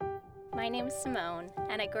my name is Simone,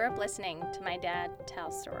 and I grew up listening to my dad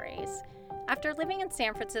tell stories. After living in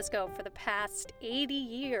San Francisco for the past 80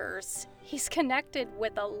 years, he's connected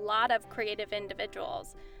with a lot of creative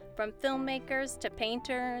individuals, from filmmakers to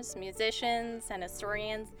painters, musicians, and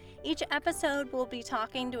historians. Each episode will be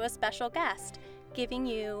talking to a special guest, giving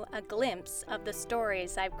you a glimpse of the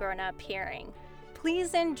stories I've grown up hearing.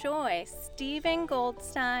 Please enjoy Stephen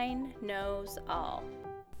Goldstein Knows All.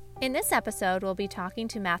 In this episode, we'll be talking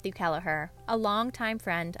to Matthew Kelleher, a longtime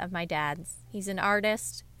friend of my dad's. He's an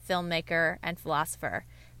artist, filmmaker, and philosopher.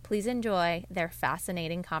 Please enjoy their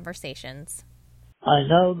fascinating conversations. I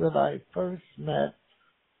know that I first met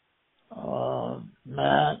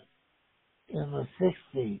Matt in the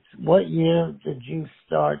 60s. What year did you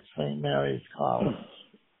start St. Mary's College?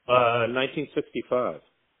 1965.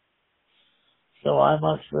 So I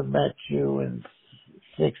must have met you in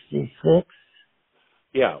 66?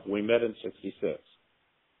 Yeah, we met in 66.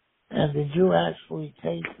 And did you actually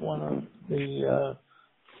take one of the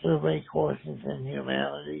survey courses in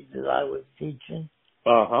humanities that I was teaching?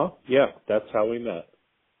 Uh-huh. Yeah, that's how we met.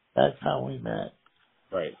 That's how we met.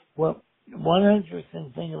 Right. Well, one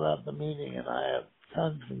interesting thing about the meeting, and I have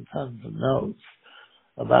tons and tons of notes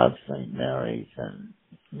about St. Mary's and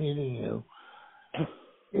meeting you,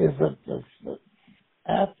 is that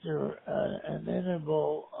after an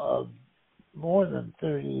interval of more than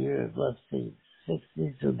 30 years, let's see,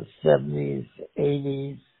 60s to the 70s,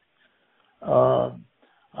 80s,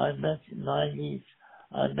 I met you 90s,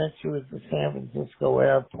 I met you at the San Francisco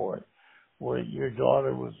airport where your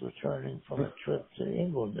daughter was returning from a trip to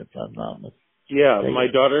England, if I'm not mistaken. Yeah, my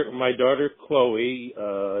daughter Chloe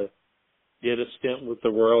did a stint with the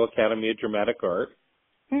Royal Academy of Dramatic Art.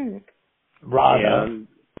 Radha.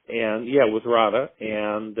 And yeah, with Radha,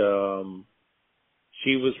 and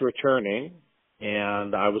she was returning,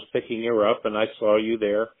 and I was picking her up, and I saw you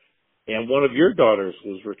there, and one of your daughters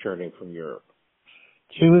was returning from Europe.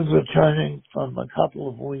 She was returning from a couple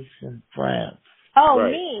of weeks in France. Oh, right.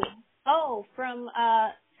 Me? Oh, from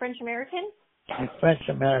French American? French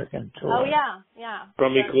American tour. Oh, yeah.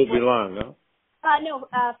 From École Bilan, no? No,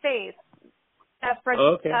 FAIS. French,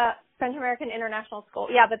 okay. French American International School.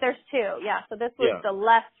 Yeah, but there's two. Yeah, so this was the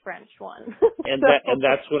less French one. And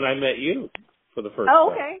that's when I met you for the first time.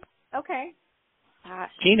 Oh, okay. Gosh,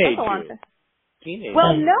 Teenage that's a long you. time. Teenage.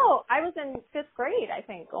 Well, no, I was in 5th grade, I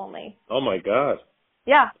think, only. Oh my God.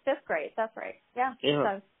 Yeah, 5th grade. That's right. Yeah. Yeah. So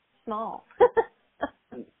I was small.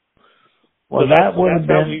 Well, so that's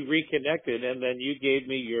how we reconnected, and then you gave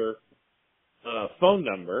me your phone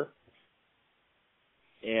number,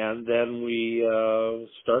 and then we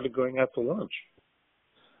started going out to lunch.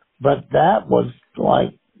 But that was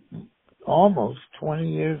like almost 20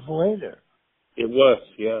 years later. It was,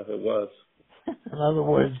 yeah, it was. In other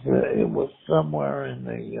words, it was somewhere in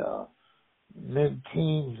the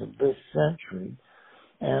mid-teens of this century,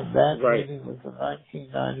 and that right. meeting was in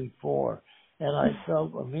 1994, and I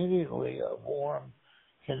felt immediately a warm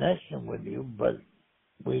connection with you, but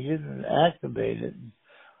we didn't activate it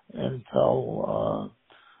until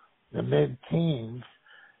the mid-teens,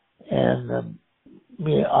 and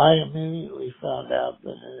I immediately found out that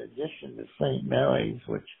in addition to St. Mary's,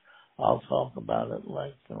 which I'll talk about at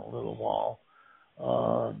length in a little while,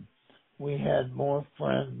 we had more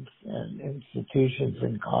friends and institutions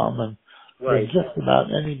in common right. than just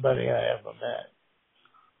about anybody I ever met.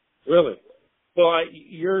 Really? Well,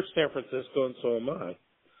 you're San Francisco, and so am I.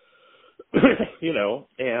 You know,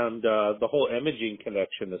 and the whole imaging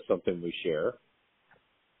connection is something we share.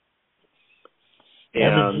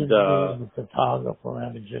 Imogen, And the photographer,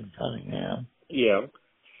 Imogen Cunningham. Yeah.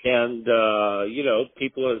 And, you know,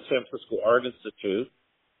 people at the San Francisco Art Institute.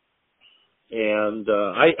 And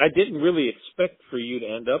I didn't really expect for you to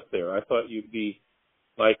end up there. I thought you'd be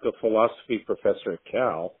like a philosophy professor at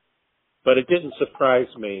Cal. But it didn't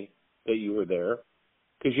surprise me that you were there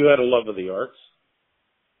because you had a love of the arts,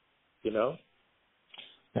 you know?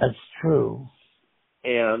 That's true.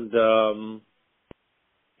 And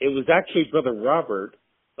it was actually Brother Robert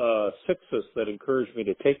Sixus that encouraged me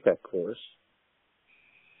to take that course.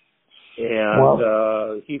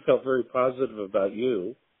 And he felt very positive about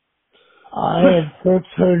you. I had first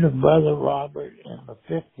heard of Brother Robert in the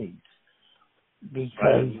 50s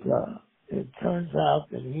because it turns out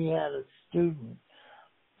that he had a student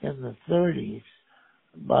in the 30s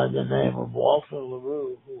by the name of Walter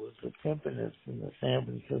LaRue, who was a timpanist in the San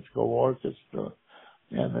Francisco Orchestra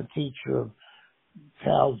and a teacher of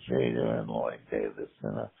Cal Tjader and Lloyd Davis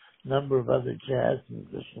and a number of other jazz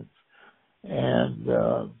musicians.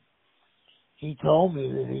 And he told me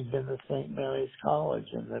that he'd been to St. Mary's College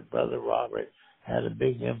and that Brother Robert had a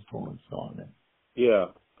big influence on him. Yeah.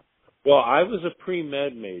 Well, I was a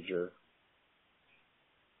pre-med major,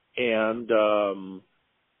 and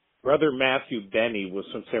Brother Matthew Benny was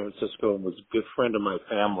from San Francisco and was a good friend of my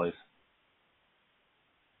family's.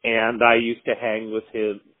 And I used to hang with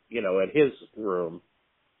him, at his room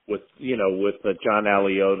with John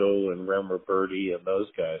Alioto and Rem Roberti and those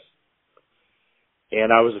guys.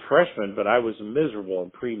 And I was a freshman, but I was miserable in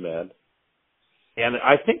pre-med. And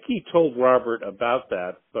I think he told Robert about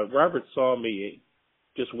that, but Robert saw me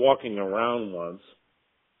just walking around once,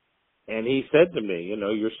 and he said to me,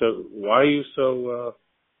 why are you so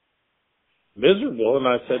miserable? And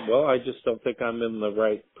I said, well, I just don't think I'm in the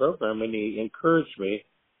right program. And he encouraged me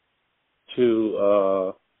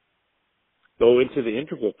to go into the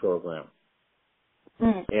Integral program.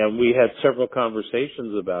 Mm. And we had several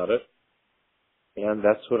conversations about it, and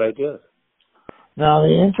that's what I did. Now,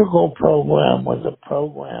 the Integral program was a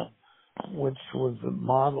program which was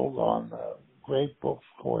modeled on the Great Books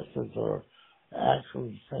courses, or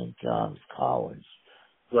actually St. John's College.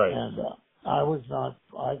 Right. And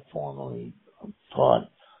I formally taught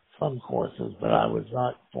some courses, but I was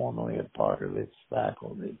not formally a part of its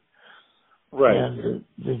faculty. Right. And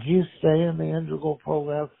did you stay in the Integral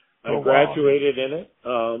program? I graduated in it.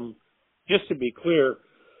 Just to be clear,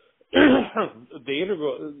 the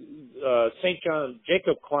Integral, St. John,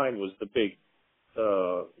 Jacob Klein was the big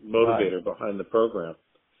motivator behind the program.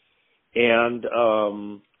 And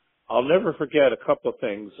I'll never forget a couple of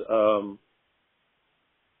things.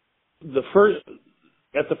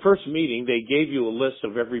 At the first meeting, they gave you a list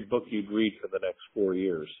of every book you'd read for the next 4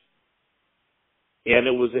 years. And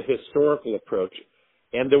it was a historical approach.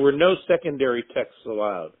 And there were no secondary texts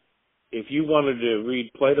allowed. If you wanted to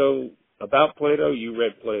read about Plato, you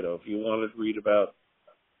read Plato. If you wanted to read about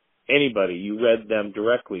anybody, you read them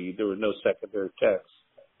directly. There were no secondary texts.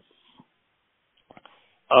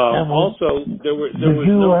 Also, there was Did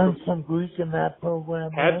you learn some Greek in that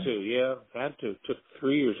program? Had to. Took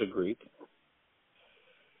 3 years of Greek.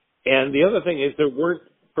 And the other thing is there weren't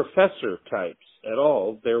professor types at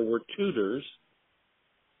all. There were tutors.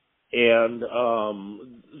 And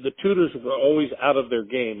the tutors were always out of their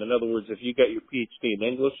game. In other words, if you got your PhD in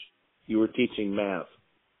English, you were teaching math.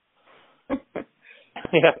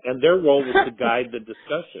 Yeah, and their role was to guide the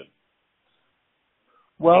discussion.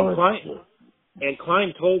 Well, and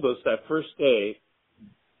Klein told us that first day,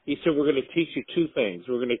 he said, we're going to teach you two things.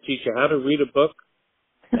 We're going to teach you how to read a book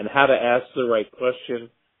and how to ask the right question.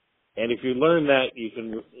 And if you learn that, you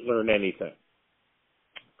can learn anything.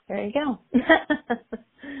 There you go.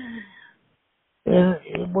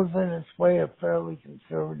 It was in its way a fairly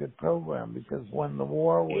conservative program, because when the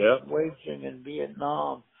war was waging in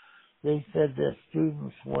Vietnam, they said their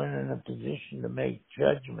students weren't in a position to make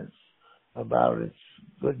judgments about its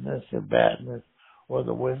goodness or badness or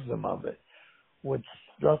the wisdom of it, which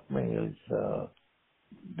struck me as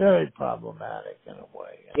very problematic in a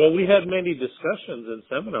way. Well, we had many discussions in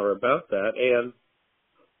seminar about that, and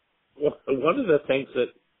one of the things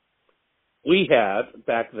that we had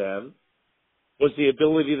back then was the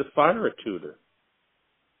ability to fire a tutor,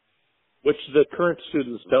 which the current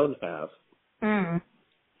students don't have. Mm.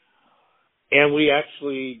 And we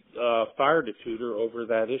actually fired a tutor over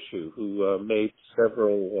that issue who made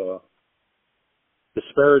several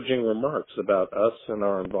disparaging remarks about us and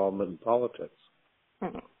our involvement in politics.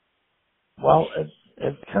 Mm. Well,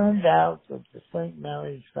 it turned out that the St.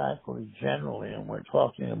 Mary's faculty generally, and we're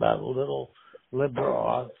talking about a little liberal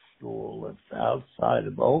arts school that's outside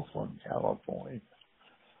of Oakland, California,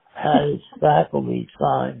 had its faculty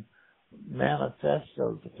sign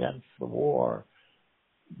manifestos against the war.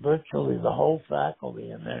 Virtually the whole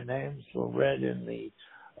faculty, and their names were read in the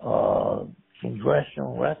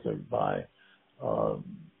congressional record by a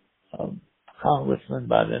congressman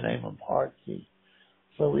by the name of Hartsey.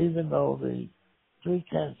 So even though the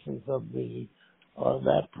pretenses of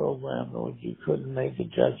that program was you couldn't make a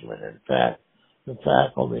judgment, in fact, the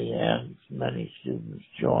faculty and many students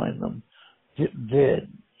joined them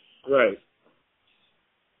did. Right.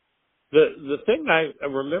 The thing I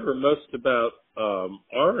remember most about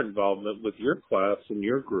our involvement with your class and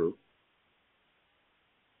your group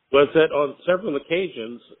was that on several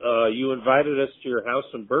occasions you invited us to your house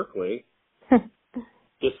in Berkeley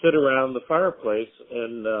to sit around the fireplace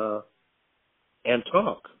and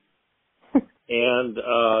talk. And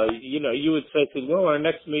you would say, well, our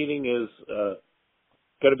next meeting is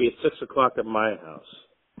going to be at 6:00 at my house.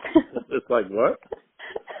 It's like, what?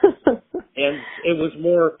 And it was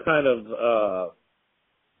more kind of,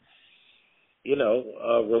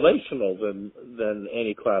 relational than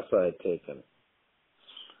any class I had taken.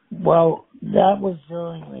 Well, that was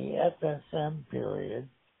during the FSM period,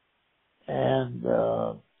 and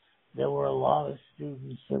there were a lot of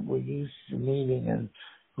students that were used to meeting in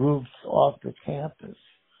groups off the campus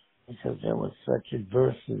because there was such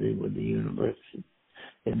adversity with the university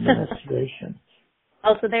administration.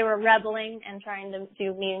 Oh, so they were rebelling and trying to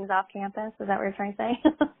do meetings off campus? Is that what you're trying to say?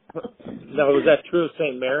 Now, was that true of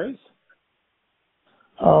St. Mary's?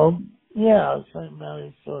 Yeah, St.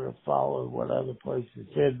 Mary's sort of followed what other places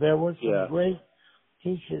did. There were some great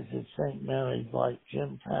teachers at St. Mary's like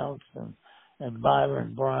Jim Townsend and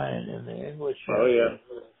Byron Bryant in the English area. Oh,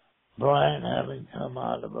 yeah. Brian having come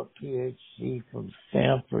out of a PhD from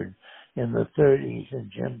Stanford in the 30s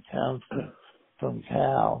and Jim Townsend from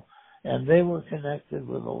Cal. And they were connected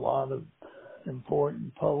with a lot of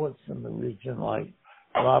important poets in the region like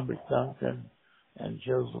Robert Duncan and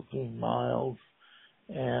Josephine Miles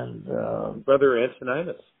and Brother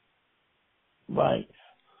Antoninus. Right.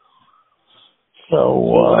 So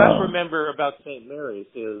what I remember about St. Mary's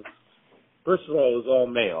is, first of all, it was all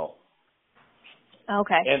male.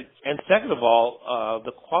 Okay. And second of all,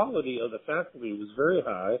 the quality of the faculty was very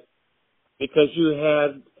high because you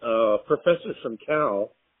had professors from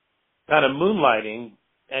Cal kind of moonlighting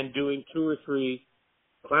and doing 2 or 3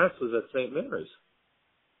 classes at St. Mary's.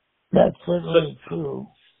 That's certainly true.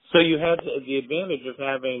 So you had the advantage of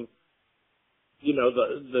having, you know,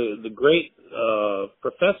 the great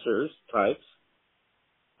professors types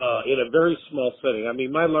in a very small setting. I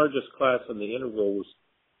mean, my largest class in the interval was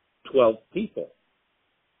 12 people.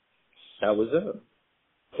 That was it.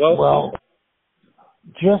 12 well, people.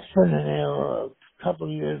 Just in an era, a couple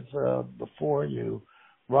of years before you,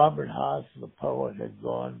 Robert Haas, the poet, had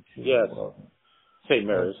gone to St.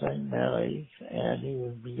 Mary's. St. Mary's, and he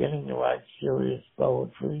was beginning to write serious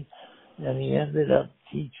poetry, and he ended up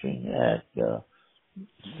teaching at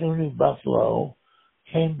SUNY Buffalo,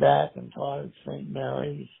 came back and taught at St.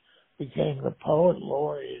 Mary's, became the poet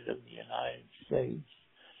laureate of the United States,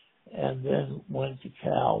 and then went to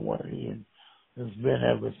Cal, where he has been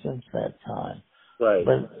ever since that time. Right.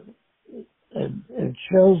 But it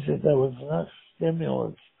shows that there was enough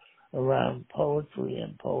stimulus around poetry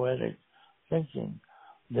and poetic thinking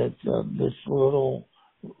that this little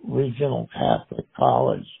regional Catholic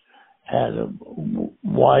college had a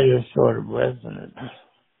wider sort of resonance.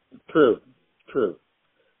 True.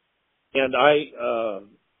 And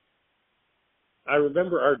I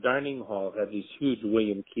remember our dining hall had these huge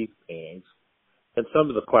William Keith paintings, and some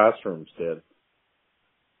of the classrooms did.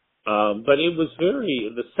 But it was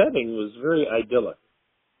the setting was very idyllic.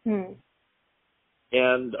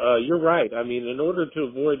 And you're right. I mean, in order to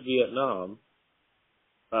avoid Vietnam,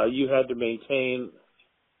 you had to maintain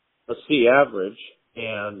a C average,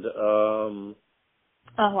 and oh,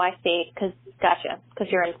 I see. Gotcha. Because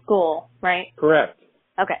you're in school, right? Correct.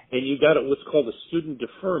 Okay. And you got what's called a student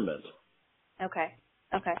deferment. Okay.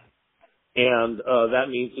 And that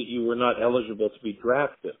means that you were not eligible to be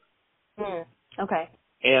drafted. Okay.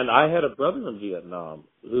 And I had a brother in Vietnam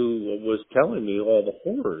who was telling me all the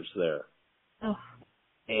horrors there. Oh.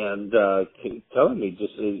 And telling me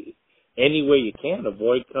just any way you can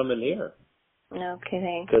avoid coming here. No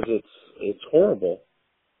kidding. Because it's horrible.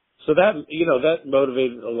 So that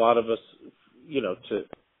motivated a lot of us,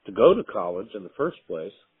 to go to college in the first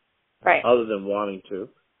place. Right. Other than wanting to.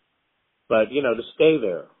 But, to stay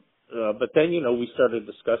there. But then, we started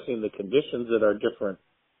discussing the conditions that our different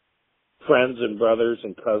friends and brothers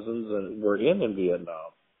and cousins were in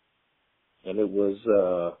Vietnam. And it was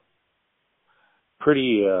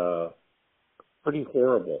pretty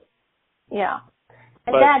horrible. Yeah.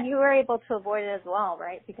 And Dad, you were able to avoid it as well,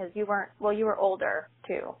 right? Because you were older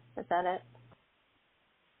too. Is that it?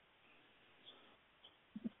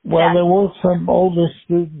 Well, there were some older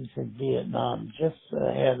students in Vietnam just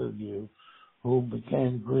ahead of you who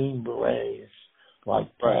became Green Berets, like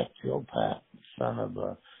Pat Kilpack, son of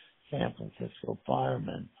a San Francisco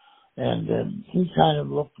fireman. And he kind of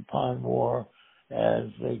looked upon war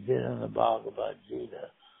as they did in the Bhagavad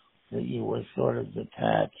Gita, that you were sort of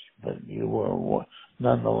detached, but you were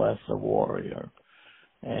nonetheless a warrior.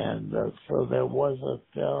 And so there was a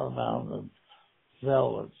fair amount of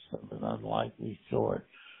zealots of an unlikely sort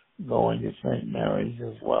going to St. Mary's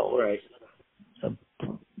as well. Right.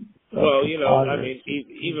 Well,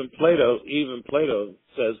 even Plato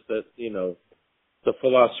says that, the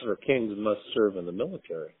philosopher kings must serve in the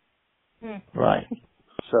military. Right.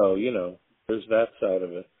 So, there's that side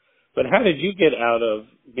of it. But how did you get out of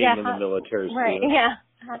being in the military? Right, yeah.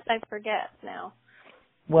 How did I forget now?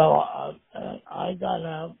 Well, I got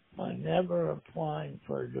out by never applying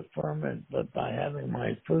for a deferment, but by having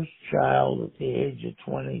my first child at the age of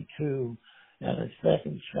 22 and a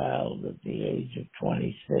second child at the age of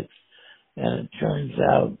 26. And it turns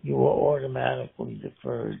out you were automatically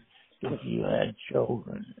deferred if you had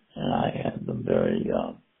children, and I had them very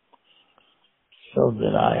young, so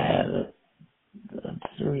that I had a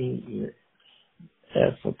 3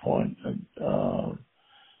 F appointment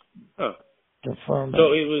deferment.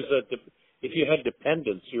 So it was if you had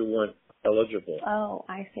dependents, you weren't eligible. Oh,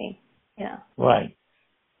 I see. Yeah. Right.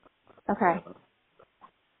 Okay.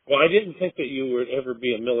 Well, I didn't think that you would ever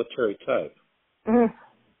be a military type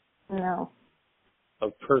No.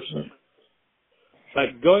 of person.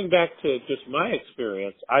 But going back to just my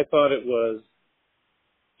experience, I thought it was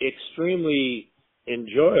extremely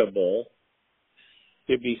enjoyable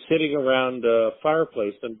to be sitting around a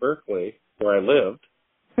fireplace in Berkeley, where I lived,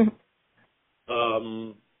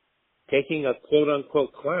 taking a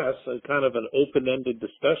quote-unquote class and kind of an open-ended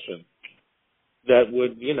discussion that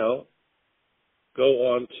would,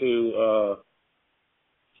 go on to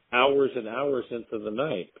hours and hours into the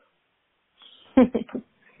night.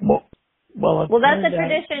 Well, that's a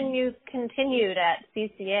tradition you continued at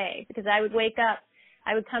CCA, because I would wake up,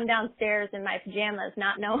 I would come downstairs in my pajamas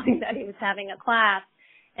not knowing that he was having a class,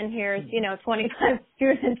 and here's, 25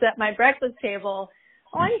 students at my breakfast table.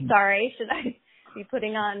 Oh, I'm sorry, should I be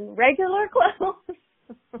putting on regular clothes?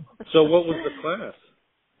 So what was the class?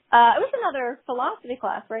 It was another philosophy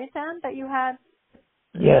class, right, Sam, that you had?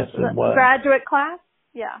 Yes, it was. Graduate class?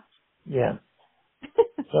 Yeah. Yeah.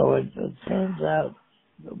 So it turns out,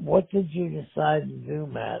 what did you decide to do,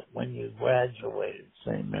 Matt, when you graduated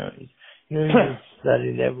St. Mary's? You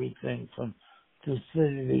studied everything from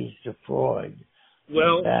Thucydides to Freud.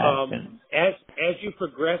 Well, as you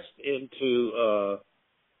progressed into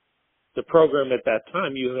the program at that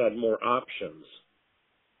time, you had more options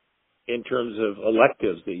in terms of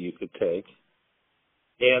electives that you could take.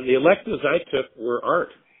 And the electives I took were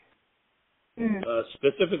art,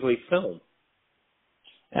 specifically film.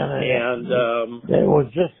 And there was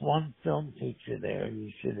just one film teacher there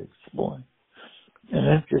you should explain. An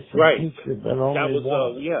interesting teacher, but only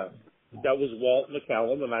one. That was Walt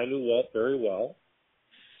McCallum, and I knew Walt very well.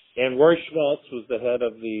 And Roy Schmaltz was the head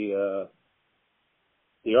of the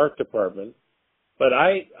art department. But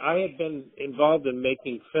I had been involved in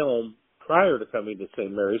making film prior to coming to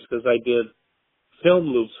St. Mary's, because I did film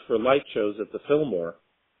loops for light shows at the Fillmore.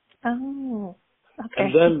 Oh, okay.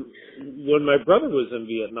 And then when my brother was in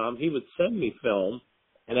Vietnam, he would send me film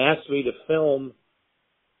and ask me to film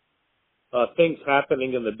things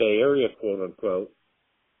happening in the Bay Area, quote unquote.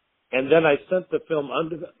 And then I sent the film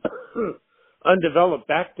undeveloped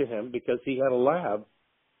back to him, because he had a lab.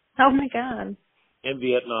 Oh my God. In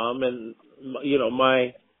Vietnam, and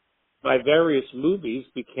my various movies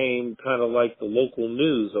became kind of like the local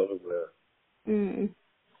news over there. And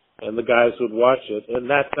the guys would watch it, and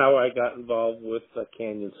that's how I got involved with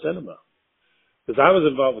Canyon Cinema. Because I was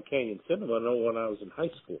involved with Canyon Cinema when I was in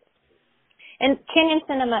high school. And Canyon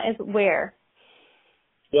Cinema is where?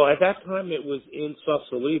 Well, at that time it was in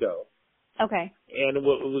Sausalito. Okay. And it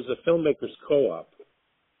was a filmmakers co-op.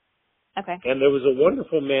 Okay. And there was a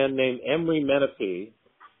wonderful man named Emery Menifee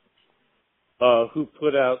who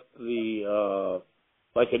put out the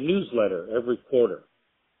like a newsletter every quarter.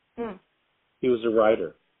 He was a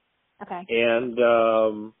writer. Okay. And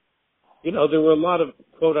there were a lot of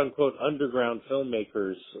quote unquote underground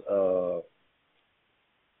filmmakers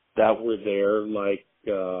that were there, like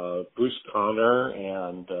Bruce Conner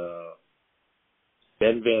and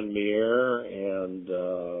Ben Van Meer, and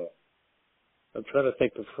I'm trying to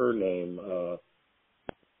think of her name.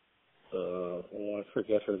 I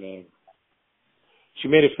forget her name. She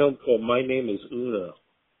made a film called My Name is Una,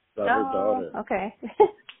 about her daughter. Okay.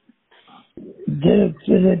 Did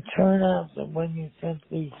it turn out that when you sent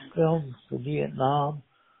these films to Vietnam,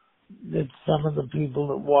 that some of the people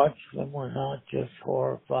that watched them were not just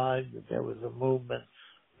horrified, that there was a movement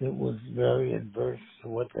that was very adverse to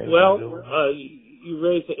what they were doing? Well, you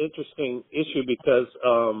raised an interesting issue, because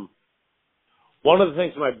one of the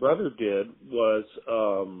things my brother did was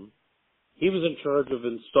he was in charge of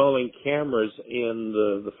installing cameras in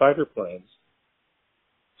the fighter planes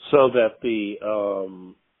so that the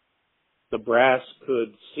brass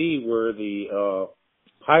could see where the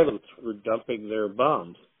pilots were dumping their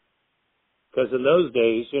bombs. Because in those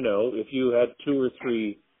days, if you had 2 or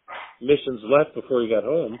 3 missions left before you got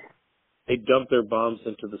home, they dumped their bombs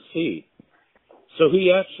into the sea. So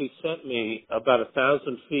he actually sent me about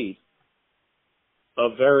 1,000 feet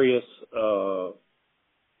of various,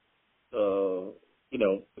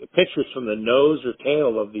 pictures from the nose or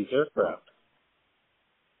tail of these aircraft,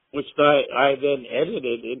 which I then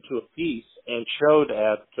edited into a piece and showed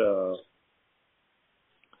at,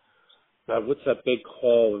 what's that big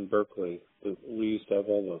hall in Berkeley that we used to have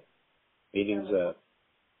all the meetings at?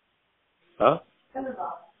 Huh?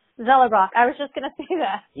 Zellerbach. I was just going to say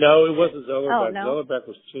that. No, it wasn't Zellerbach. Oh, no? Zellerbach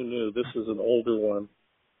was too new. This is an older one,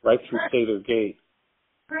 right through Taylor Gate.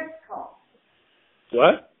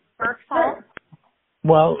 What? Berksall?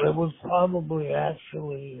 Well, it was probably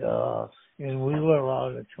actually in Wheeler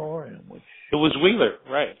Auditorium, which It was Wheeler,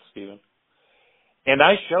 right, Stephen. And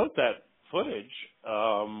I showed that footage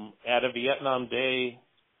at a Vietnam Day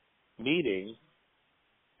meeting,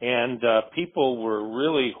 and people were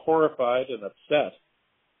really horrified and upset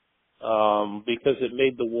because it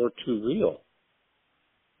made the war too real.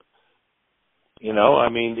 You know, I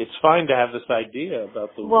mean, it's fine to have this idea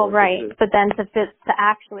about the war. Well, right, but then to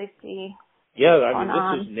actually see. Yeah, I mean,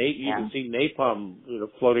 on. this is you can see napalm,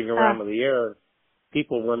 floating around in the air,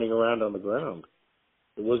 people running around on the ground.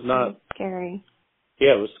 It was not scary.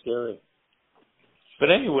 Yeah, it was scary. But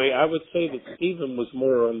anyway, I would say that Stephen was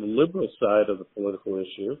more on the liberal side of the political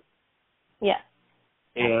issue. Yeah.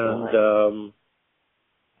 And,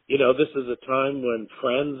 this is a time when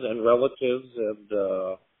friends and relatives and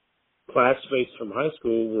classmates from high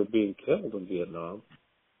school were being killed in Vietnam.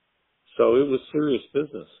 So it was serious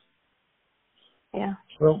business. Yeah.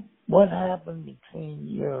 So what happened between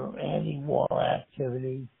your anti-war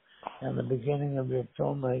activity and the beginning of your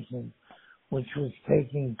filmmaking, which was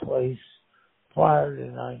taking place prior to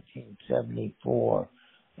 1974,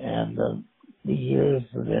 and the years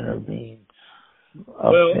that intervened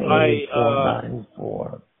up to 84,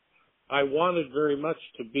 94? I wanted very much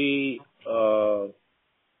to be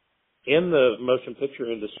in the motion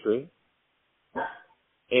picture industry,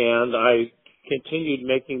 and I continued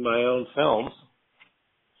making my own films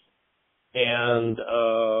and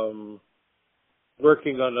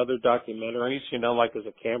working on other documentaries, like as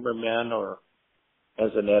a cameraman or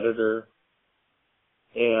as an editor,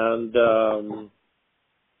 and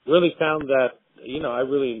really found that, I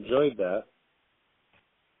really enjoyed that.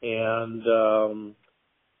 And,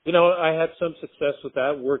 I had some success with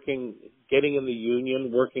that, getting in the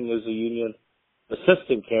union, working as a union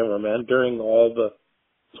assistant cameraman during all the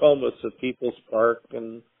tumults of People's Park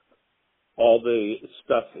and all the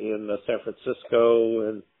stuff in San Francisco.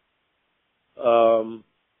 And,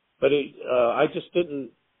 but I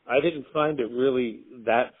didn't find it really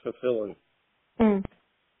that fulfilling.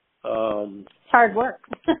 Hard work.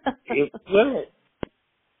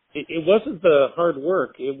 It wasn't the hard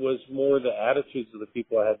work. It was more the attitudes of the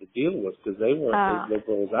people I had to deal with because they weren't as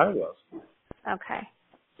liberal as I was. Okay.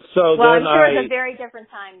 So well, then I'm sure it's a very different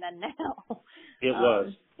time than now. It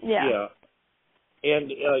was. Yeah.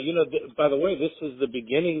 And, by the way, this is the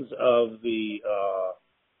beginnings of the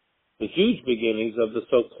huge beginnings of the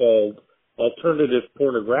so-called alternative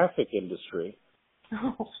pornographic industry.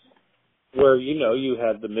 Oh. Where, you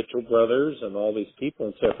had the Mitchell brothers and all these people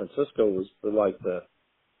in San Francisco was like the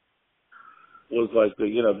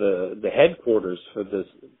headquarters for this,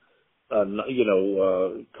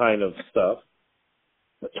 kind of stuff.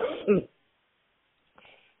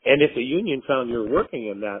 And if the union found you were working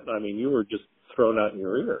in that, I mean, you were just thrown out in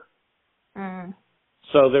your ear.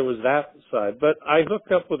 So there was that side. But I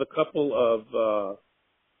hooked up with a couple of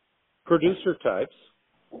producer types,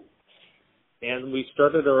 and we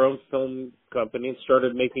started our own film company and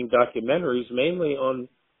started making documentaries mainly on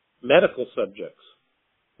medical subjects.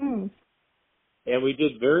 And we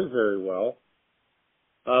did very, very well.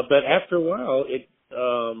 But after a while,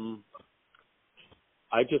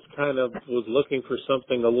 I just kind of was looking for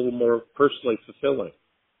something a little more personally fulfilling.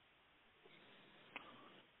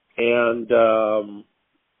 And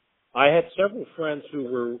I had several friends who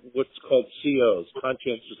were what's called COs,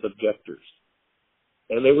 conscientious objectors.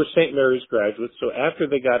 And they were St. Mary's graduates, so after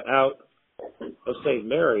they got out of St.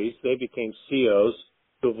 Mary's, they became COs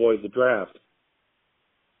to avoid the draft.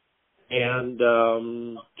 And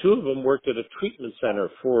two of them worked at a treatment center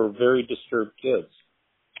for very disturbed kids.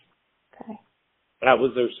 Okay. That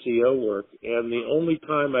was their CO work. And the only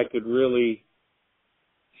time I could really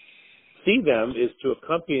see them is to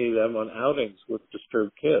accompany them on outings with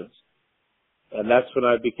disturbed kids. And that's when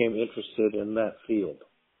I became interested in that field.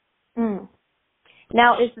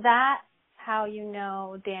 Now, is that how you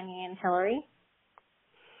know Danny and Hillary?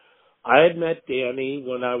 I had met Danny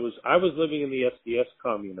when I was living in the SDS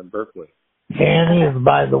commune in Berkeley. Danny is,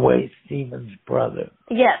 by the way, Stephen's brother.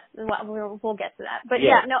 Yes, we'll get to that. But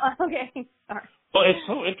okay. Sorry. Well, it's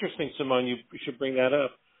so interesting, Simone, you should bring that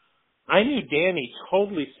up. I knew Danny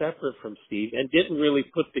totally separate from Steve and didn't really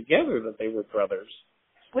put together that they were brothers.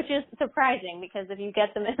 Which is surprising because if you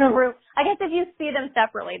get them in a room, I guess if you see them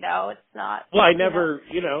separately, though, it's not. Well, I never,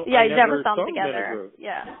 Yeah, I you never saw saw them together.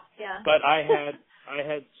 Yeah. But I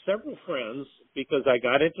had several friends because I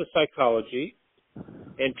got into psychology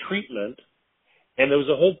and treatment, And there was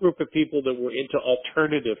a whole group of people that were into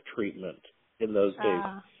alternative treatment in those days.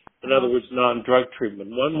 In other words, non-drug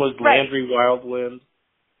treatment. One was Landry Wildwind,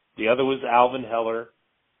 the other was Alvin Heller,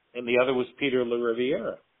 and the other was Peter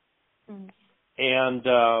LaRiviere. And,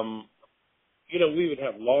 we would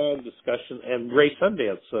have long discussions, and Ray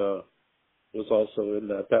Sundance was also in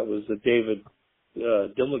that. That was David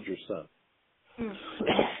Dillinger's son.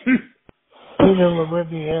 Peter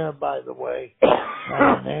LaRiviere, by the way,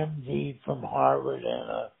 had an MD from Harvard and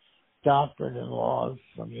a doctorate in laws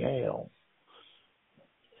from Yale.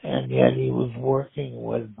 And yet he was working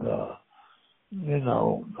with,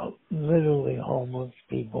 literally homeless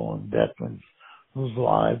people and veterans whose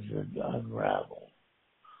lives had unraveled.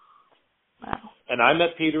 Wow. And I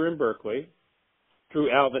met Peter in Berkeley through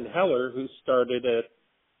Alvin Heller, who started at,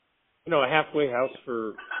 a halfway house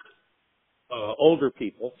for older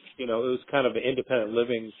people. It was kind of an independent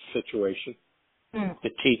living situation to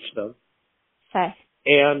teach them. Okay.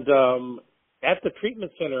 And at the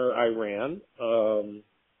treatment center I ran,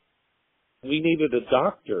 we needed a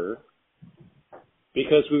doctor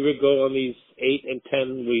because we would go on these 8 and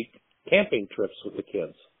 10 week camping trips with the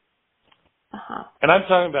kids. And I'm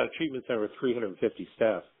talking about a treatment center with 350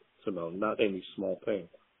 staff, Simone, not any small thing.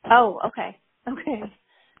 Oh, okay. Okay.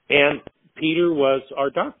 And Peter was our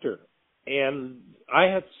doctor. And I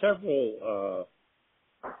had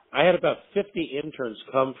I had about 50 interns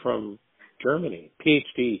come from Germany,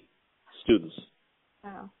 PhD students.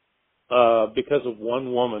 Wow. Because of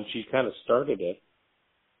one woman, she kind of started it.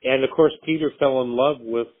 And of course, Peter fell in love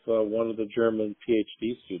with one of the German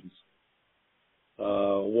PhD students,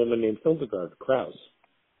 a woman named Hildegard Krause.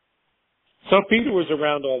 So Peter was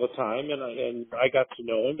around all the time, and I got to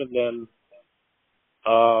know him. And then,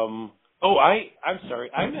 I'm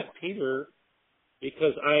sorry, I met Peter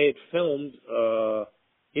because I had filmed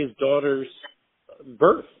his daughter's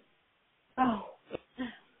birth. Oh.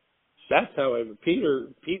 That's how Peter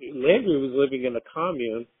Landry was living in a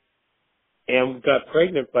commune and got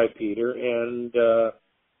pregnant by Peter, and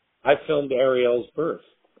I filmed Ariel's birth,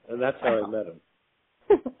 and that's how I met him.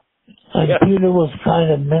 And Peter was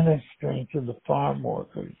kind of ministering to the farm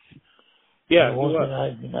workers. Yeah, and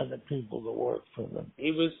organizing other people to work for them.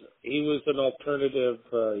 He was an alternative,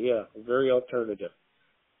 very alternative.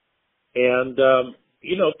 And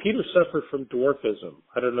Peter suffered from dwarfism.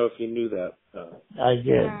 I don't know if you knew that. I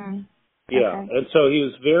did. Yeah, okay. and so he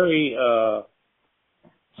was very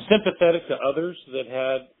sympathetic to others that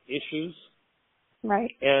had issues.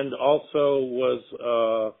 Right. And also was,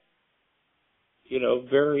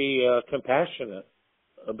 very compassionate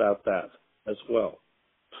about that as well.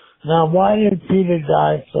 Now, why did Peter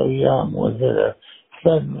die so young? Was it a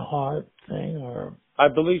sudden heart thing, or? I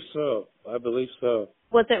believe so.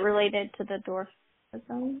 Was it related to the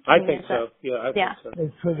dwarfism? I think so. Yeah, I think so.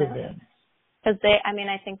 It could have been. Because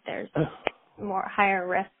I think there's more higher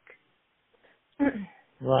risk.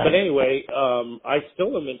 Right. But anyway, I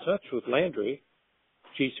still am in touch with Landry.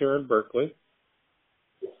 She's here in Berkeley.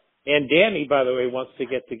 And Danny, by the way, wants to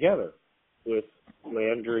get together with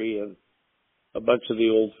Landry and a bunch of the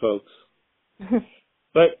old folks.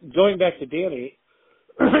 But going back to Danny,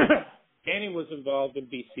 Danny was involved in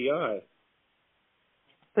BCI.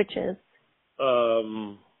 Which is?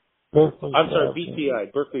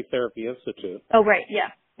 BTI, Berkeley Therapy Institute. Oh, right,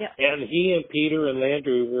 yeah. And he and Peter and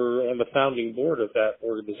Landry were on the founding board of that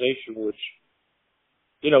organization, which,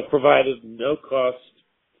 provided no-cost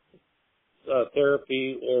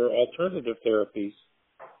therapy or alternative therapies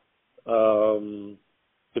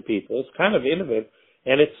to people. It's kind of innovative,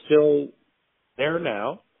 and it's still there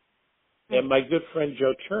now. And my good friend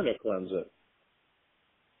Joe Chernick runs it.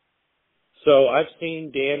 So I've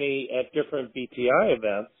seen Danny at different BTI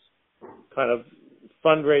events, kind of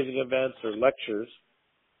fundraising events or lectures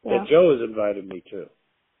that Joe has invited me to.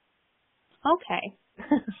 Okay.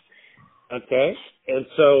 Okay? And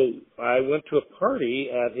so I went to a party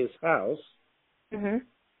at his house, and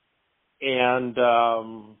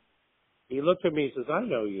he looked at me and says, "I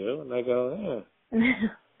know you." And I go, "Yeah."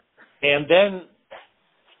 And then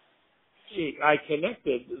I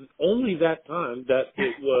connected only that time that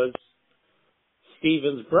it was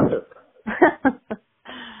Stephen's brother.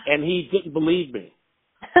 And he didn't believe me.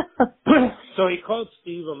 So he called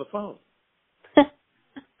Steve on the phone.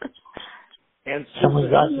 And so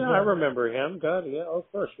I remember him. God, yeah,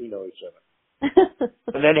 of course we know each other.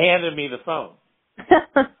 And then handed me the phone.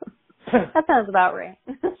 That sounds about right.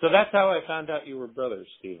 So that's how I found out you were brothers,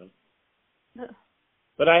 Stephen.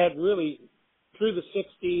 But I had really, through the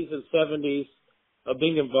 60s and 70s of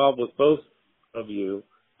being involved with both of you,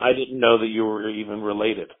 I didn't know that you were even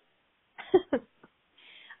related.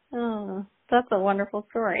 Oh, that's a wonderful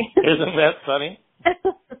story. Isn't that funny?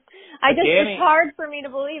 It's hard for me to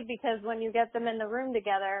believe because when you get them in the room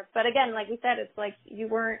together, but again, like we said, it's like they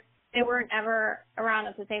weren't ever around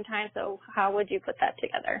at the same time, so how would you put that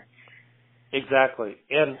together? Exactly.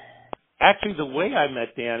 And actually the way I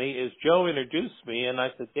met Danny is Joe introduced me and I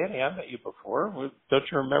said, Danny, I met you before.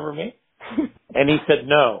 Don't you remember me? And he said,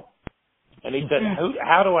 no. And he said,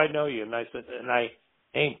 how do I know you? And I said, and I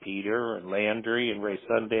named Peter and Landry and Ray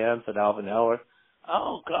Sundance and Alvin Heller.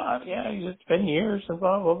 Oh, God, yeah, it's been years and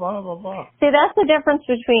blah, blah, blah, blah, blah. See, that's the difference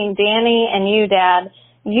between Danny and you, Dad.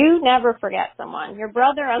 You never forget someone. Your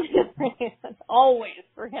brother, on the other hand, always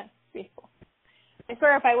forgets people. I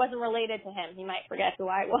swear if I wasn't related to him, he might forget who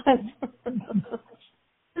I was.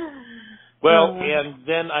 Well, and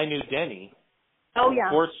then I knew Denny. Oh,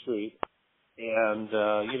 yeah. 4th Street. And,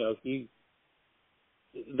 he's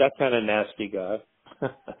that kind of nasty guy.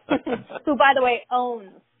 Who, by the way,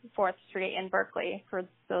 owns 4th Street in Berkeley, for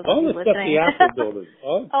those of you listening. All except the Apple Building.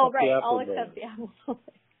 All except the Apple Building.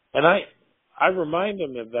 And I remind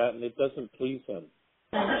him of that, and it doesn't please him.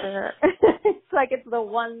 I'm sure. It's like it's the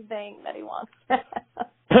one thing that he wants.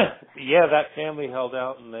 Yeah, that family held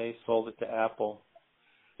out, and they sold it to Apple.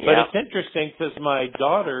 But It's interesting because my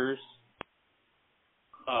daughter's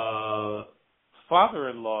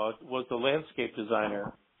father-in-law was the landscape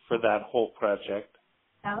designer for that whole project.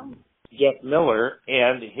 Oh. Jeff Miller,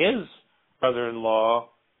 and his brother-in-law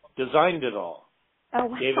designed it all. Oh,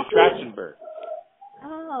 wow. David Trachtenberg.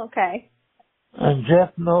 Oh, okay. And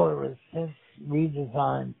Jeff Miller has since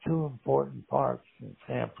redesigned 2 important parks in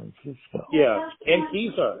San Francisco. Yeah, and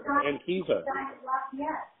Kezar.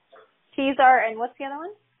 Kezar, and what's the other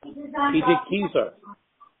one? He did Kezar.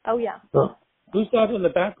 Oh, yeah. So, Who's that in the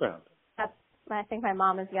background? I think my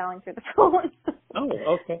mom is yelling through the phone. Oh,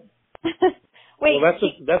 okay. Wait. Well,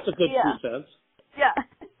 that's a good 2 cents. Yeah.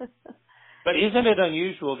 But isn't it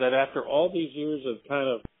unusual that after all these years of kind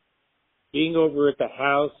of being over at the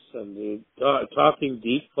house and talking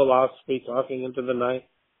deep philosophy, talking into the night,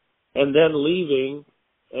 and then leaving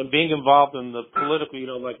and being involved in the political,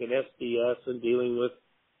 like an SDS and dealing with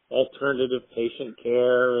alternative patient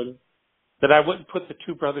care, and that I wouldn't put the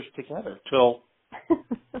 2 brothers together till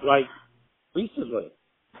like recently.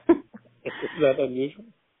 Isn't that unusual?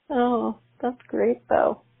 Oh, that's great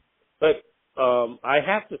though. But I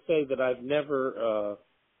have to say that I've never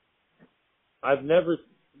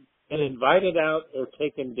been invited out or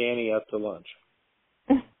taken Danny out to lunch.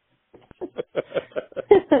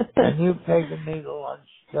 And you've taken me to lunch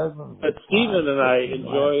dozens of But Stephen and I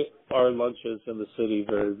enjoy our lunches in the city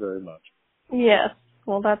very, very much. Yes.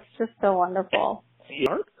 Well, that's just so wonderful. The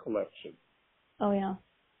art collection. Oh, yeah.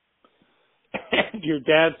 And your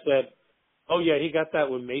dad said, oh, yeah, he got that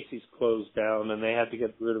when Macy's closed down and they had to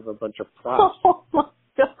get rid of a bunch of props. Oh, my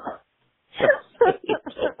God.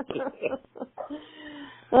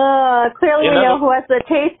 Clearly we know who has the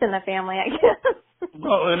taste in the family, I guess.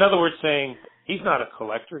 Well, in other words, saying he's not a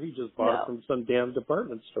collector. He just bought it from some damn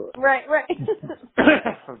department store. Right.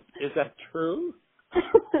 Is that true?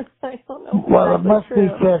 I don't know. Well, it must be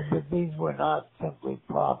said that these were not simply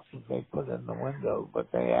props that they put in the window,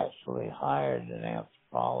 but they actually hired an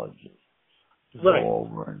anthropologist to go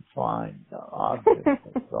over and find objects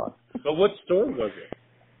and stuff. But what store was it?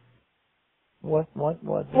 What was it?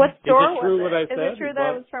 What store Is it true was what I it? said? Is it true that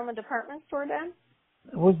it was from a department store, Dan?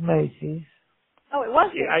 It was Macy's. Oh, it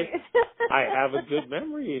was Yeah, Macy's. I have a good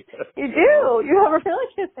memory. You do. You have a really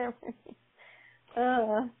good memory.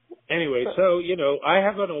 Anyway, so, I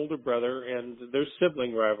have an older brother, and there's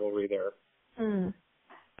sibling rivalry there. Mm.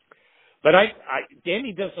 But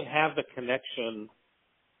Danny doesn't have the connection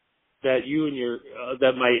that you and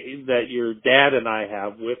that your dad and I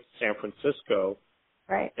have with San Francisco.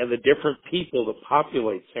 Right. And the different people that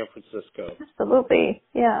populate San Francisco. Absolutely.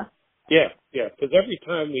 Yeah. Yeah. Because every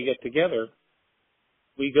time we get together,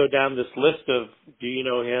 we go down this list of, do you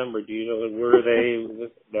know him or do you know him? Where are they?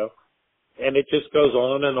 No. And it just goes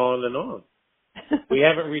on and on and on. We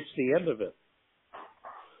haven't reached the end of it.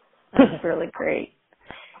 That's really great.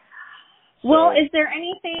 So, well, is there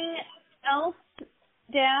anything else,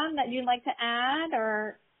 Dan, that you'd like to add,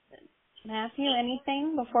 or Matthew,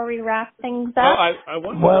 anything before we wrap things up?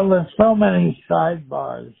 Well, there's so many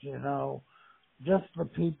sidebars, just the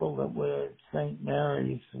people that were at St.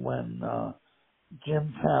 Mary's when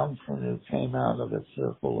Jim Townsend, who came out of a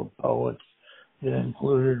circle of poets that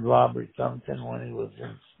included Robert Duncan when he was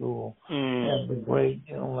in school, and the great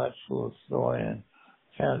intellectual historian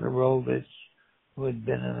Kantarovich, who had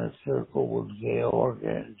been in a circle with Georg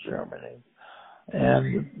in Germany.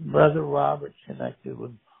 And Brother Robert connected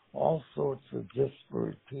with all sorts of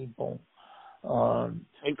disparate people.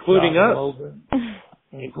 Including John us. Logan,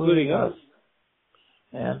 Including us.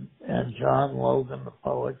 And John Logan, the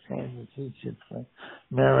poet, came to teach at St.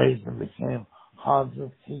 Mary's and became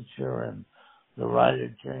Hans's teacher, and the writer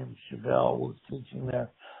James Chevelle was teaching there.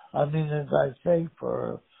 I mean, as I say,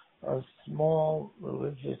 for a small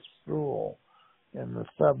religious school in the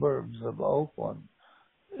suburbs of Oakland,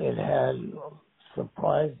 it had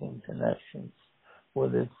surprising connections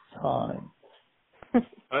with its time.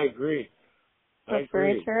 I agree. That's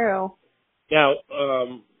very true. Now,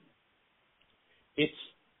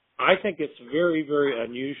 I think it's very, very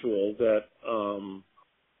unusual that,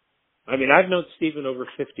 I've known Stephen over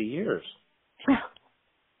 50 years.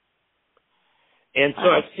 And so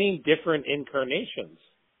I've seen different incarnations.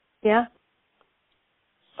 Yeah.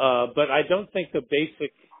 But I don't think the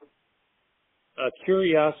basic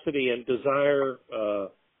curiosity and desire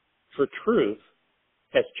for truth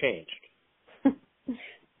has changed.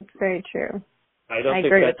 It's very true. I don't think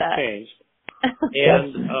agree that's with that. changed.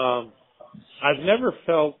 And I've never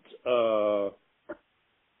felt,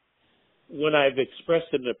 when I've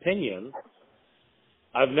expressed an opinion,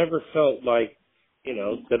 I've never felt like,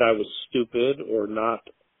 that I was stupid or not.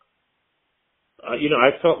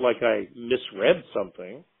 I felt like I misread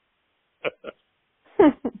something.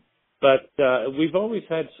 But we've always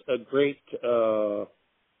had a great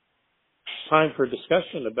time for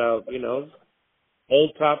discussion about,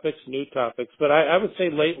 old topics, new topics. But I would say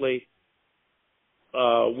lately,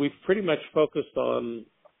 we've pretty much focused on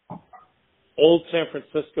old San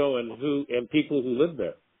Francisco and people who live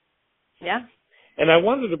there. Yeah. And I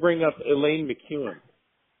wanted to bring up Elaine McEwen,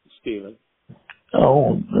 Stephen.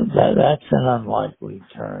 Oh, that's an unlikely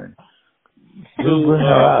turn. Who bring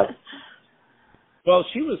her up? Well,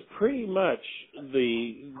 she was pretty much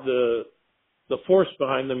the force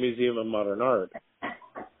behind the Museum of Modern Art.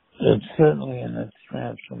 It's certainly in its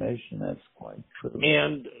transformation, that's quite true.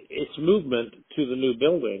 And its movement to the new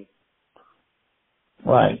building.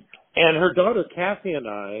 Right. And her daughter Kathy and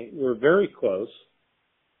I were very close.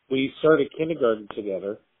 We started kindergarten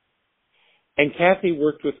together. And Kathy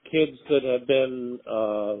worked with kids that had been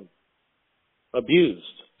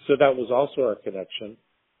abused. So that was also our connection.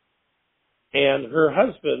 And her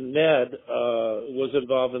husband, Ned, was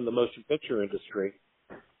involved in the motion picture industry.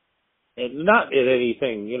 And not in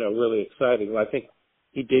anything, really exciting. I think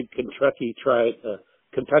he did Kentucky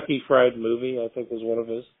Fried Movie, I think was one of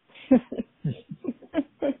his.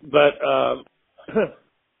 But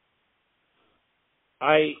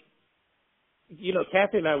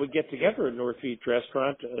Kathy and I would get together at North Beach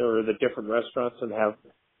Restaurant or the different restaurants and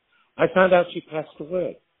I found out she passed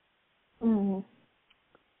away. Mm-hmm.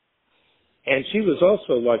 And she was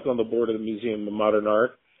also on the board of the Museum of Modern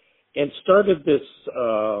Art and started this,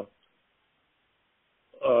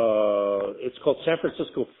 it's called San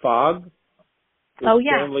Francisco Fog. Oh,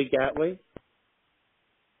 yeah. Stanley Gatley.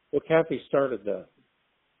 Well, Kathy started that.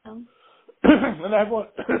 Oh. And I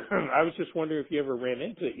was just wondering if you ever ran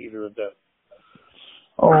into either of them.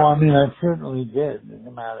 Oh, I certainly did. As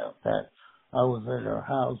a matter of fact, I was at her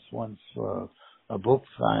house once for a book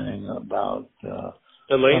signing about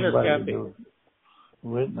Elaine or somebody Kathy? who'd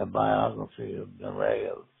written a biography of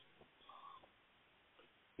Nereus.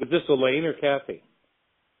 Was this Elaine or Kathy?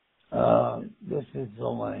 This is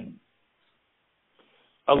Elaine.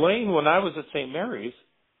 Elaine, when I was at St. Mary's,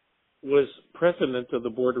 was president of the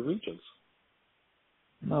Board of Regents.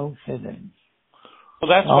 No kidding. Well,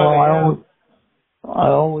 that's why I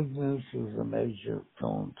always knew she was a major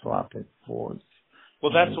philanthropic force.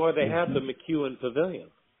 Well, that's why they have the McEwen Pavilion.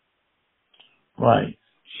 Right.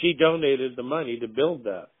 She donated the money to build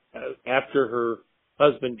that after her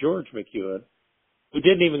husband, George McEwen, who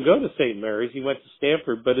didn't even go to St. Mary's. He went to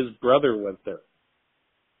Stanford, but his brother went there.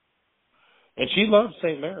 And she loved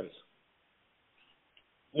St. Mary's.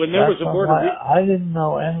 When there was a board of I didn't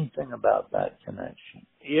know anything about that connection.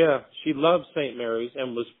 Yeah, she loved St. Mary's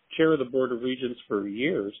and was chair of the Board of Regents for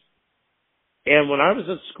years. And when I was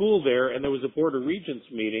at school there and there was a Board of Regents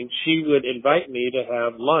meeting, she would invite me to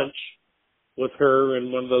have lunch with her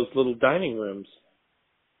in one of those little dining rooms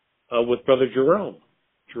with Brother Jerome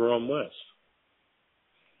West.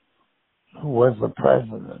 Who was the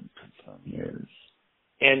president for some years.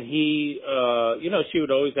 And he, she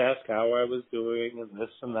would always ask how I was doing and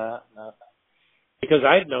this and that. Because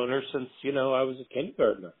I'd known her since, I was a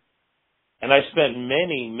kindergartner. And I spent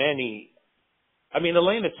many,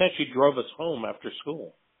 Elaine essentially drove us home after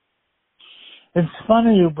school. It's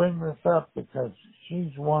funny you bring this up because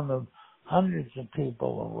she's one of hundreds of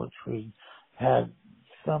people in which we had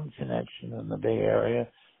some connection in the Bay Area,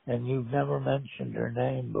 and you've never mentioned her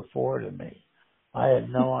name before to me. I had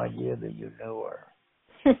no idea that you knew her.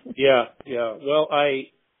 Yeah. Well,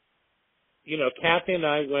 Kathy and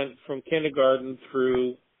I went from kindergarten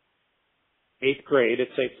through 8th grade at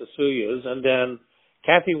St. Cecilia's, and then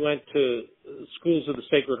Kathy went to Schools of the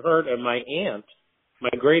Sacred Heart, and my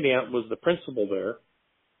great aunt was the principal there.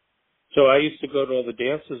 So I used to go to all the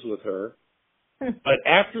dances with her. But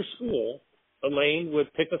after school, Elaine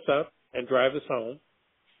would pick us up and drive us home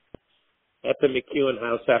at the McEwen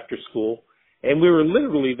house after school. And we were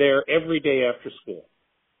literally there every day after school.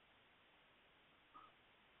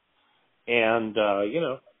 And,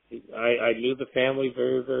 I knew the family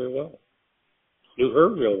very, very well. Knew her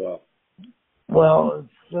real well. Well,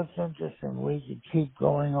 it's just interesting. We could keep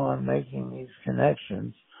going on making these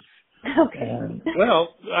connections. Okay. And,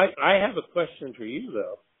 Well, I have a question for you,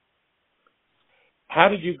 though. How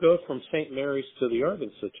did you go from St. Mary's to the Art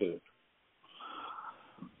Institute?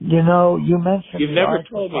 you mentioned You've the never art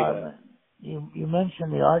told me department. You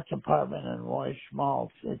mentioned the art department and Roy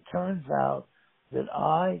Schmaltz. It turns out that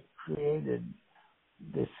I created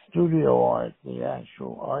the studio art, the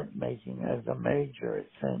actual art making, as a major at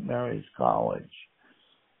St. Mary's College.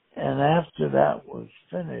 And after that was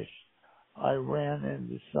finished, I ran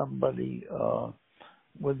into somebody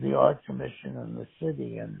with the art commission in the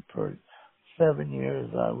city, and for 7 years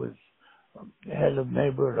I was head of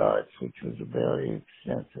neighborhood arts, which was a very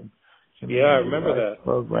extensive community I remember arts that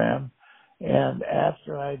program. And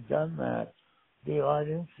after I'd done that, the Art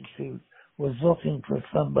Institute was looking for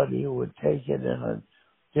somebody who would take it in a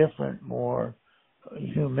different, more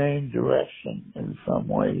humane direction in some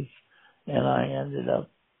ways. And I ended up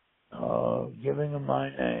giving them my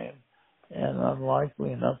name, and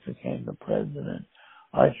unlikely enough became the president.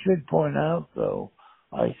 I should point out, though,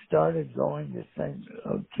 I started going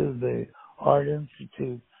to the Art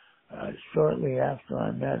Institute shortly after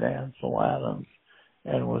I met Ansel Adams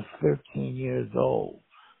and was 13 years old.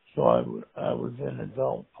 So I was in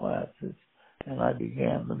adult classes, and I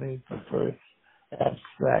began to meet the first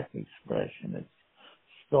abstract expressionists,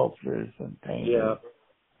 sculptors and painters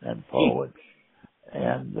and poets.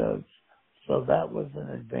 And so that was an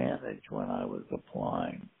advantage when I was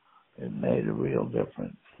applying. It made a real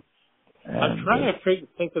difference. And I'm trying to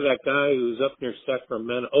think of that guy who's up near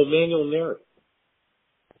Sacramento. Oh, Manuel Neri.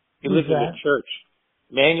 He lives in a church.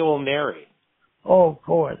 Manuel Neri. Oh, of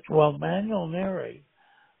course. Well, Manuel Neri,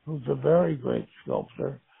 who's a very great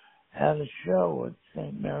sculptor, had a show at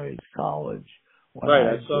St. Mary's College when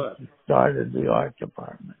I saw it. Started the art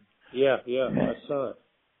department. Yeah, I saw it.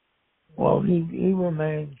 Well, he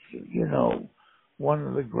remains, one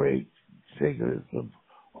of the great figures of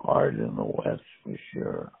art in the West for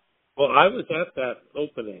sure. Well, I was at that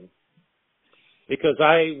opening because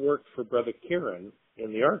I worked for Brother Kieran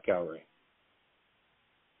in the art gallery.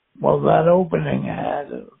 Well, that opening had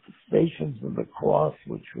Stations of the Cross,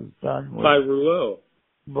 which was done with by Rouleau.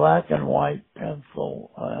 Black and white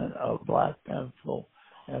pencil, black pencil,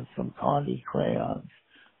 and some Conte crayons.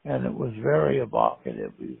 And it was very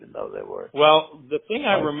evocative, even though they were. Well, the thing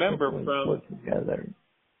I remember put together.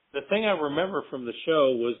 The thing I remember from the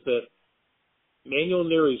show was that Manuel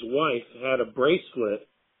Neri's wife had a bracelet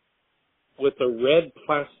with a red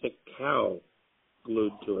plastic cow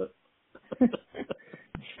glued to it.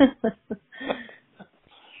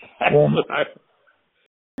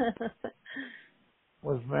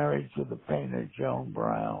 Was married to the painter Joan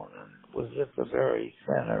Brown and was at the very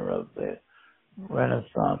center of the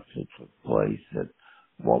Renaissance that took place at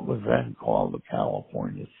what was then called the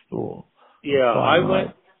California School. Yeah,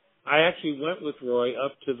 I actually went with Roy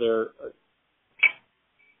up to their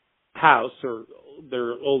house or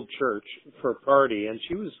their old church for a party, and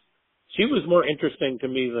she was more interesting to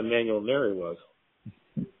me than Manuel Neri was.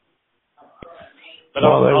 But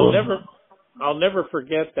I'll never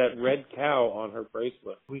forget that red cow on her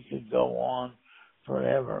bracelet. We could go on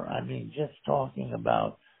forever. I mean, just talking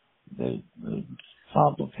about the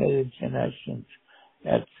complicated connections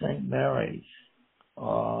at St. Mary's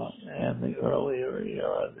and the earlier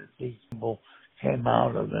era that these people came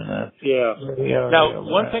out of. Now,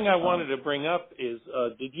 one thing I wanted to bring up is,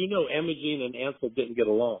 did you know Imogene and Ansel didn't get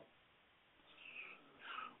along?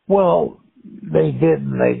 Well, they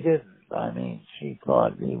didn't. I mean, she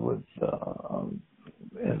thought he was,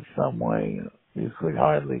 in some way, you could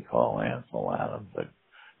hardly call Ansel Adams a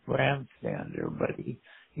grandstander, but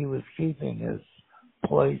he was keeping his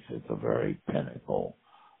place at the very pinnacle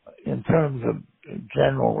in terms of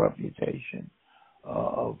general reputation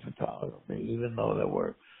of photography, even though there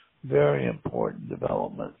were very important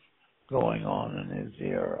developments going on in his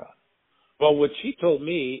era. Well, what she told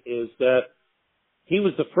me is that he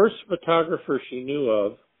was the first photographer she knew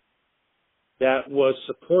of that was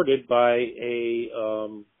supported by a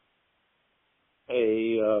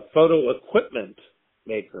photo equipment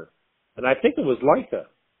maker. And I think it was Leica.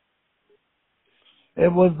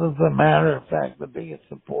 It was, as a matter of fact, the biggest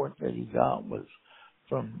support that he got was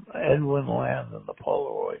from Edwin Land and the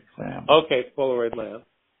Polaroid family. Okay, Polaroid Land.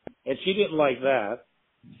 And she didn't like that.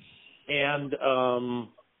 And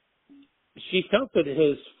she felt that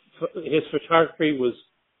his photography was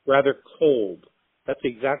rather cold. That's the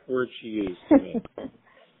exact word she used to me.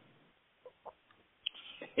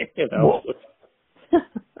 You know.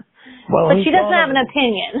 Well, but she doesn't have an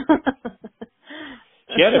opinion.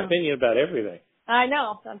 She had an opinion about everything. I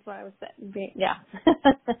know. That's what I was saying. Yeah.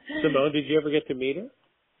 Simone, did you ever get to meet her?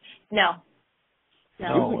 No. She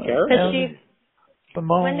was a character.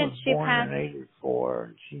 Simone when did was she born pass? in 84,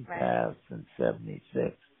 and she passed in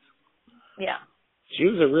 76. Yeah. She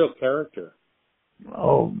was a real character.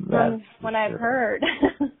 Oh, that's what I've heard.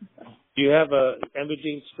 Do you have a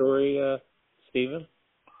Imogene story, Stephen?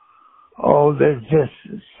 Oh, there's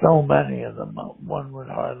just so many of them. One would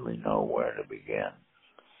hardly know where to begin.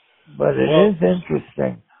 But it is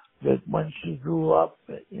interesting that when she grew up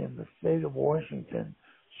in the state of Washington,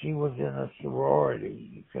 she was in a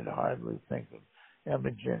sorority. You could hardly think of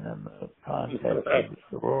Imogen in the context of the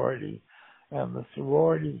sorority. And the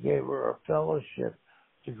sorority gave her a fellowship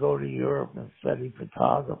to go to Europe and study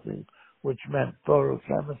photography, which meant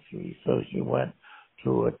photochemistry. So she went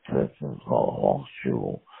to a system called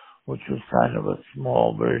Hochschule, which was kind of a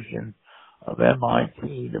small version of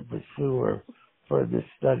MIT to pursue her further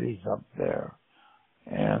studies up there.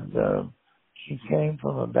 And she came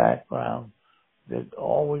from a background that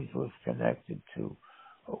always was connected to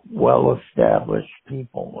well-established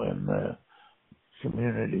people in the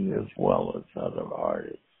community as well as other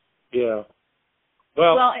artists. Yeah.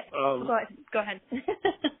 Well, go ahead.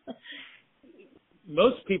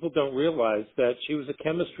 Most people don't realize that she was a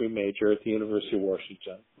chemistry major at the University of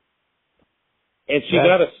Washington. And she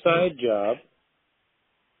got a side job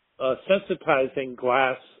sensitizing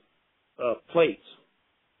glass plates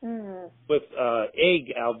with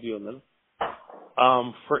egg albumin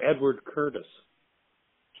for Edward Curtis.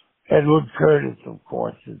 Edward Curtis, of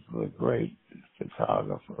course, is the great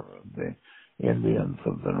photographer of the Indians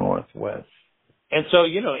of the Northwest. And so,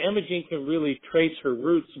 you know, Imogene can really trace her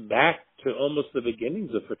roots back to almost the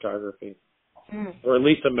beginnings of photography, or at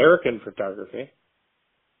least American photography.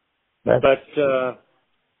 But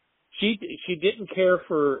she didn't care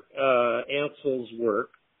for Ansel's work.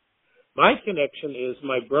 My connection is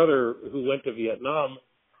my brother, who went to Vietnam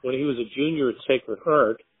when he was a junior at Sacred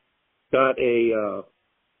Heart, got a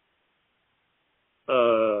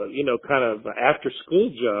kind of after school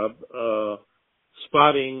job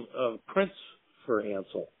spotting prints for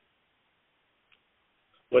Ansel.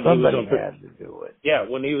 Somebody had to do it. Yeah,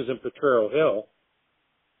 when he was in Potrero Hill.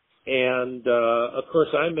 And, of course,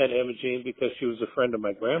 I met Imogene because she was a friend of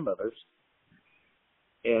my grandmother's.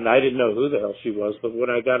 And I didn't know who the hell she was, but when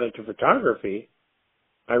I got into photography,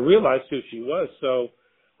 I realized who she was. So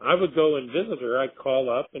I would go and visit her. I'd call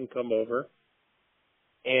up and come over.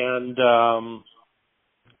 And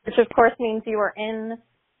which, of course, means you were in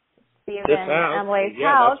Stephen Emily's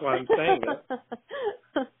yeah, house. that's why I'm saying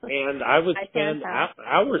it. And I would spend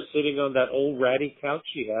hours sitting on that old ratty couch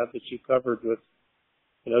she had that she covered with,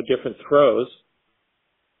 you know, different throws.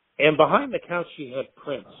 And behind the couch she had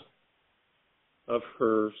prints of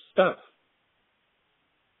her stuff.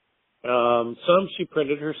 Some she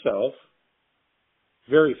printed herself,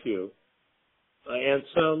 very few. And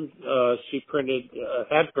some she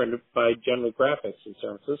had printed by General Graphics in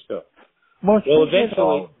San Francisco. Well,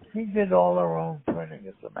 eventually she did all her own printing,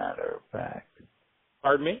 as a matter of fact.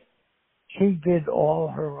 Pardon me? She did all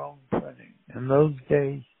her own printing. In those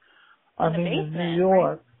days, in New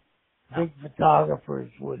York, big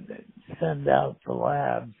photographers would send out to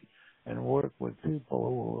labs and work with people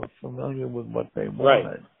who were familiar with what they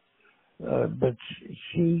wanted. Right. But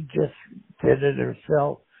she just did it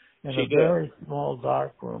herself in a very small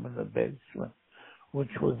dark room in the basement,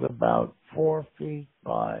 which was about 4 feet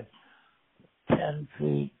by 10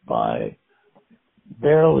 feet by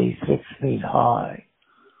barely 6 feet high.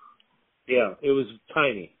 Yeah, it was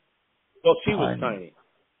tiny. Well, she was tiny.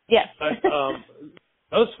 Yes. But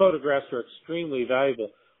those photographs are extremely valuable.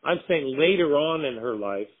 I'm saying later on in her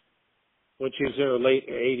life, when she was in her late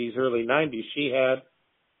 80s, early 90s, she had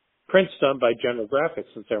prints done by General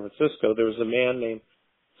Graphics in San Francisco. There was a man named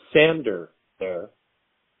Sander there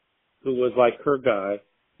who was like her guy.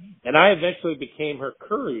 And I eventually became her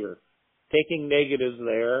courier, taking negatives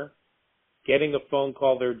there, getting a phone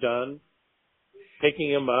call they're done,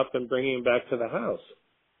 picking them up and bringing them back to the house,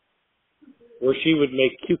 where she would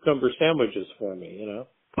make cucumber sandwiches for me, you know.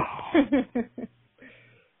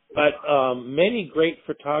 But many great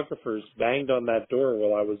photographers banged on that door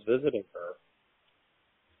while I was visiting her.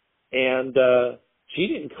 And she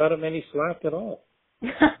didn't cut him any slack at all.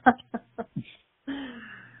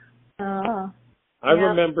 I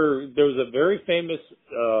remember there was a very famous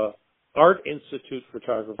Art Institute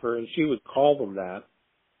photographer, and she would call them that,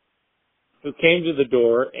 who came to the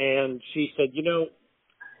door, and she said, you know,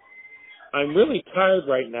 I'm really tired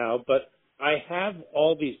right now, but I have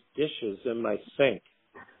all these dishes in my sink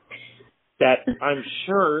that I'm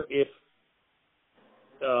sure if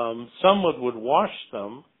someone would wash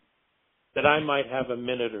them, that I might have a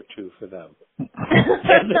minute or two for them.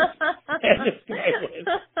 and this guy went,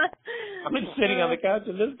 I've been sitting on the couch,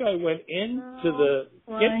 and this guy went into the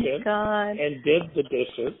kitchen and did the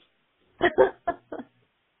dishes.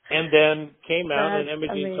 And then came out, and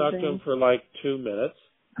Imogene talked to him for like 2 minutes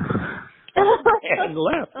and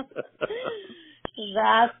left.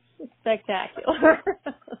 That's spectacular.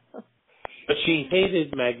 But she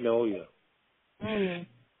hated Magnolia. Mm.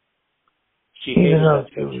 She hated that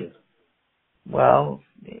picture. Well,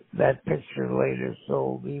 that picture later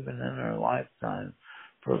sold, even in her lifetime,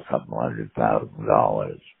 for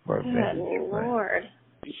 $200,000 for a vintage Lord.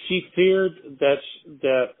 She feared that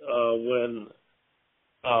when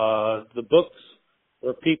the books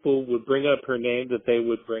where people would bring up her name, that they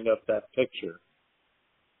would bring up that picture.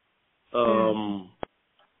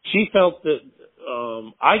 She felt that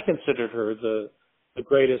I considered her the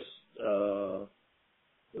greatest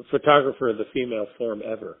photographer of the female form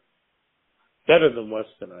ever. Better than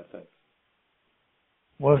Weston, I think.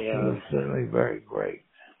 Weston was certainly very great.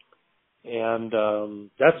 And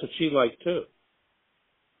that's what she liked too.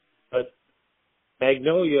 But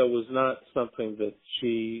Magnolia was not something that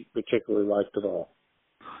she particularly liked at all.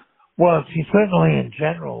 Well, she certainly in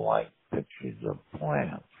general liked pictures of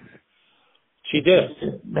plants. She did.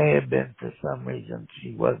 It may have been for some reason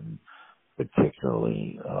she wasn't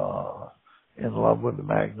particularly in love with the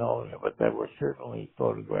Magnolia, but there were certainly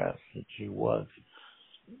photographs that she was,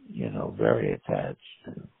 very attached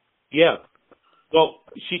to. Yeah. Well,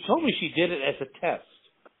 she told me she did it as a test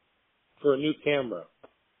for a new camera.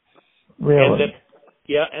 Really?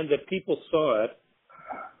 And that people saw it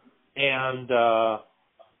and,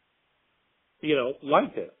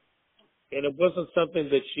 liked it. And it wasn't something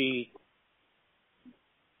that she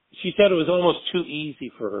said it was almost too easy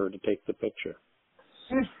for her to take the picture.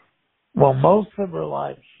 Well, most of her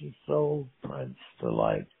life she sold prints for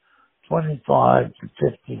like $25 to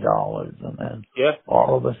 $50, and then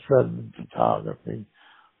all of a sudden photography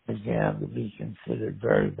began to be considered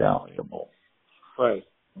very valuable. Right.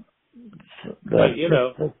 So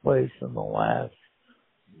that took place in the last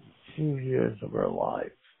few years of her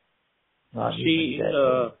life. She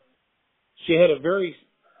had a very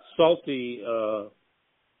salty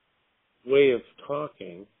way of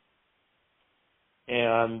talking.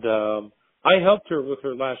 And I helped her with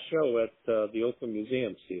her last show at the Oakland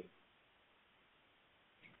Museum, Steve.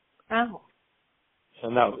 Oh.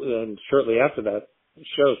 And shortly after that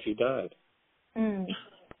show, she died. Mm.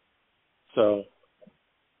 So,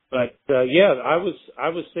 but I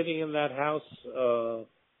was sitting in that house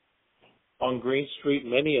on Green Street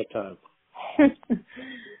many a time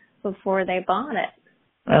before they bought it.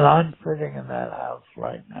 And I'm sitting in that house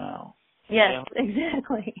right now. Yes,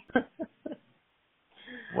 exactly.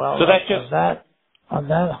 Well, so on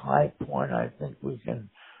that high point, I think we can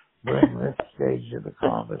bring this stage of the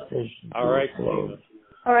conversation to a close.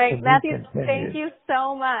 All right, Matthew, thank you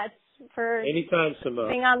so much for anytime, Simone,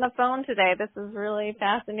 being on the phone today. This is really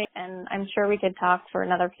fascinating, and I'm sure we could talk for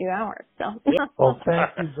another few hours. So. Well,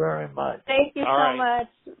 thank you very much. Thank you so much.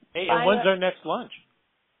 Hey, and when's our next lunch?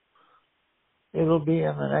 It'll be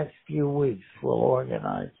in the next few weeks. We'll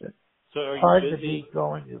organize it. So are you hard busy? To be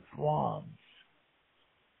going to Swans.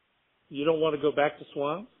 You don't want to go back to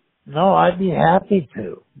Swans? No, I'd be happy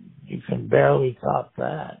to. You can barely top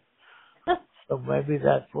that. So maybe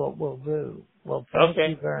that's what we'll do. Well, thank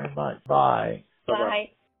you very much. Bye.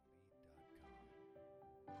 Bye.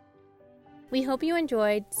 We hope you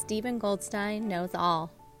enjoyed Stephen Goldstein Knows All.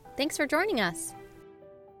 Thanks for joining us.